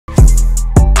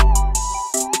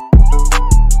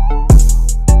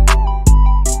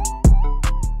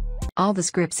All the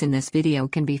scripts in this video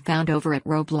can be found over at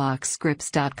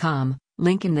robloxscripts.com,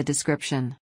 link in the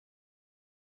description.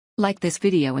 Like this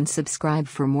video and subscribe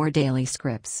for more daily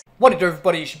scripts. What it do,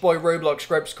 everybody? It's your boy Roblox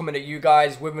Scripts coming at you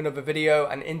guys with another video,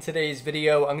 and in today's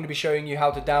video I'm going to be showing you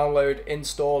how to download,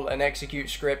 install and execute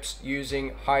scripts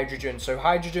using Hydrogen. So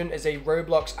Hydrogen is a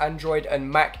Roblox Android and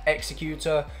Mac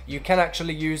executor. You can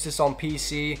actually use this on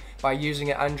PC by using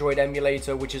an Android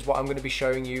emulator, which is what I'm going to be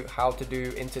showing you how to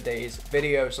do in today's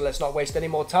video. So let's not waste any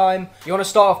more time. You want to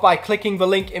start off by clicking the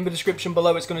link in the description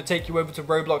below. It's going to take you over to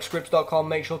robloxscripts.com.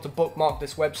 Make sure to bookmark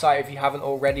this website if you haven't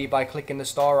already by clicking the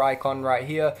star icon right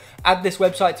here. Add this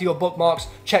website to your bookmarks.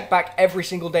 Check back every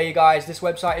single day, guys. This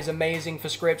website is amazing for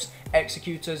scripts,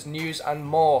 executors, news and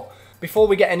more. Before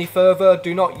we get any further,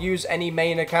 do not use any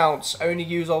main accounts, only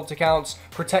use alt accounts.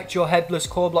 Protect your headless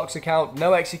Roblox account.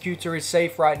 No executor is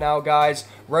safe right now, guys.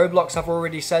 Roblox have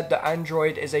already said that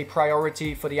Android is a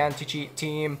priority for the anti-cheat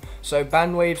team, so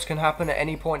ban waves can happen at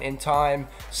any point in time.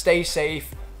 Stay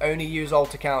safe. Only use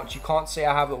alt accounts. You can't say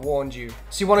I haven't warned you.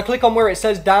 So you want to click on where it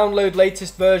says download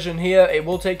latest version here. It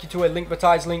will take you to a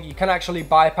Linkvertise link. You can actually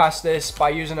bypass this by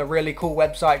using a really cool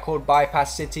website called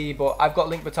Bypass City, but I've got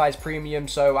Linkvertise Premium,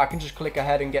 so I can just click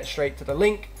ahead and get straight to the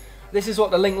link. This is what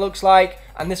the link looks like,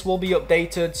 and this will be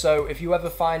updated, so if you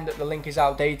ever find that the link is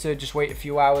outdated, just wait a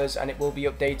few hours and it will be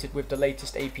updated with the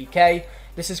latest APK.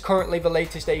 This is currently the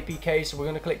latest APK, so we're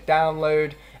going to click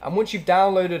download, and once you've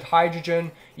downloaded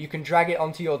Hydrogen, you can drag it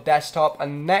onto your desktop,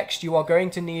 and next you are going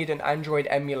to need an Android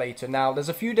emulator. Now there's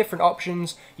a few different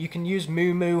options. You can use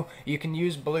Moo, you can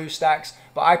use BlueStacks,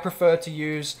 but I prefer to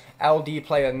use LD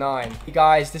Player 9. Hey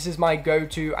guys, this is my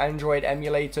go-to Android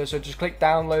emulator, so just click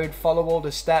download, follow all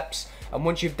the steps, and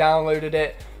once you've downloaded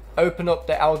it, open up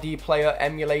the LD Player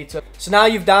emulator. So now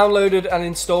you've downloaded and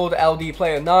installed LD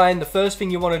Player 9, the first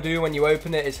thing you want to do when you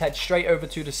open it is head straight over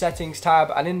to the settings tab,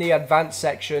 and in the advanced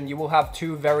section you will have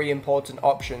two very important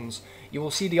options. You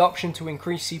will see the option to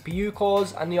increase CPU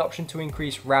cores and the option to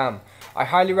increase RAM. I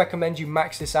highly recommend you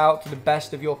max this out to the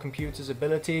best of your computer's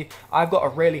ability. I've got a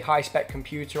really high spec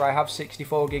computer. I have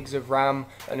 64 gigs of RAM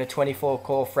and a 24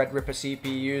 core Threadripper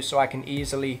CPU, so I can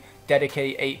easily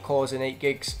dedicate 8 cores and 8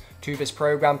 gigs to this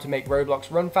program to make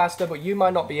Roblox run faster, but you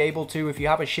might not be able to. If you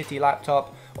have a shitty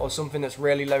laptop or something that's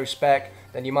really low spec,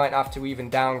 then you might have to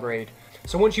even downgrade.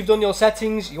 So once you've done your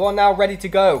settings, you are now ready to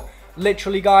go.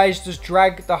 Literally, guys, just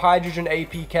drag the Hydrogen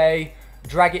APK,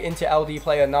 drag it into LD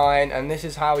Player 9, and this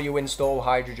is how you install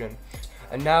Hydrogen.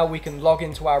 And now we can log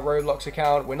into our Roblox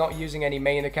account. We're not using any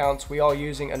main accounts, we are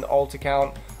using an alt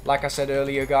account. Like I said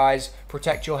earlier, guys,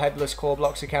 protect your headless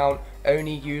Roblox account,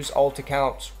 only use alt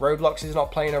accounts. Roblox is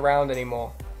not playing around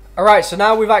anymore. Alright, so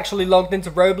now we've actually logged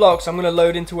into Roblox. I'm going to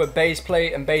load into a base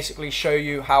plate and basically show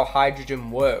you how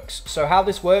Hydrogen works. So how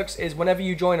this works is whenever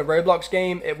you join a Roblox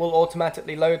game, it will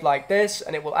automatically load like this,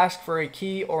 and it will ask for a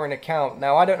key or an account.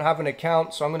 Now I don't have an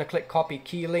account, so I'm going to click copy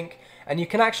key link. And you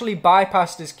can actually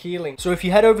bypass this key link. So if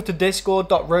you head over to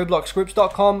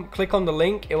discord.robloxscripts.com, click on the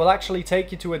link, it will actually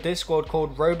take you to a Discord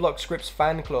called Roblox Scripts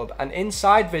Fan Club. And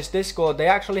inside this Discord, they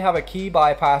actually have a key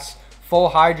bypass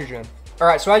for Hydrogen.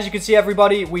 Alright, so as you can see,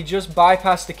 everybody, we just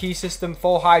bypassed the key system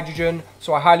for Hydrogen,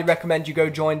 so I highly recommend you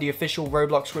go join the official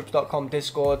robloxscripts.com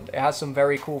Discord. It has some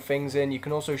very cool things in. You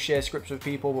can also share scripts with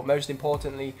people, but most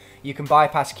importantly, you can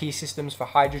bypass key systems for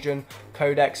Hydrogen,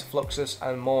 Codex, Fluxus,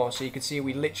 and more. So you can see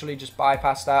we literally just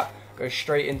bypass that, go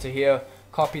straight into here,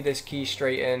 copy this key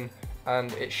straight in,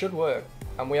 and it should work.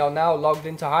 And we are now logged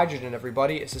into Hydrogen,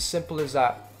 everybody. It's as simple as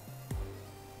that.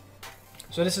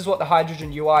 So this is what the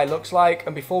Hydrogen UI looks like,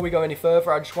 and before we go any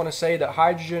further, I just want to say that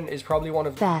Hydrogen is probably one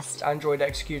of the best Android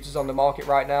executors on the market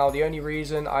right now. The only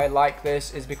reason I like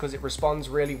this is because it responds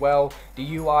really well.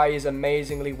 The UI is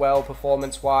amazingly well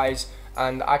performance-wise,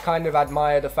 and I kind of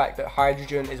admire the fact that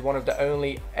Hydrogen is one of the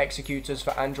only executors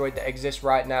for Android that exists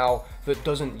right now that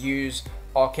doesn't use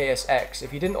Arceus X.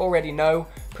 If you didn't already know,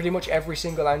 pretty much every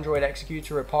single Android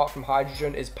executor apart from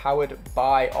Hydrogen is powered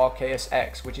by Arceus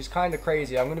X, which is kind of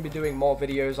crazy. I'm going to be doing more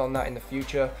videos on that in the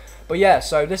future. But yeah,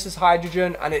 so this is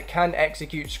Hydrogen, and it can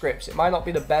execute scripts. It might not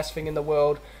be the best thing in the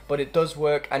world, but it does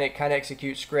work and it can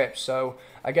execute scripts. So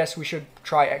I guess we should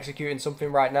try executing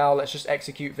something right now. Let's just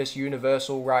execute this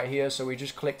universal right here. So we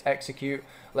just clicked execute.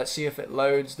 Let's see if it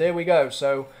loads. There we go.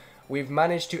 So we've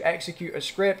managed to execute a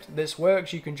script. This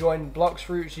works. You can join Blox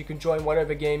Fruits, you can join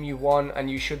whatever game you want, and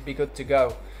you should be good to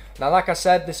go. Now, like I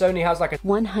said, this only has like a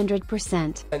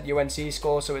 100% UNC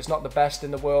score, so it's not the best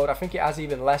in the world. I think it has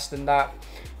even less than that.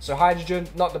 So Hydrogen,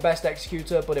 not the best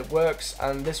executor, but it works,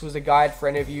 and this was a guide for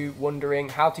any of you wondering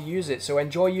how to use it. So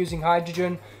enjoy using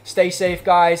Hydrogen, stay safe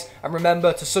guys, and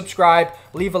remember to subscribe,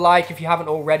 leave a like if you haven't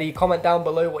already, comment down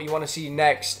below what you want to see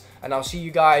next, and I'll see you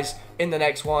guys in the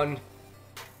next one.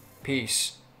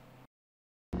 Peace.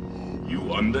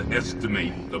 You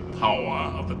underestimate the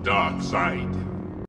power of the dark side.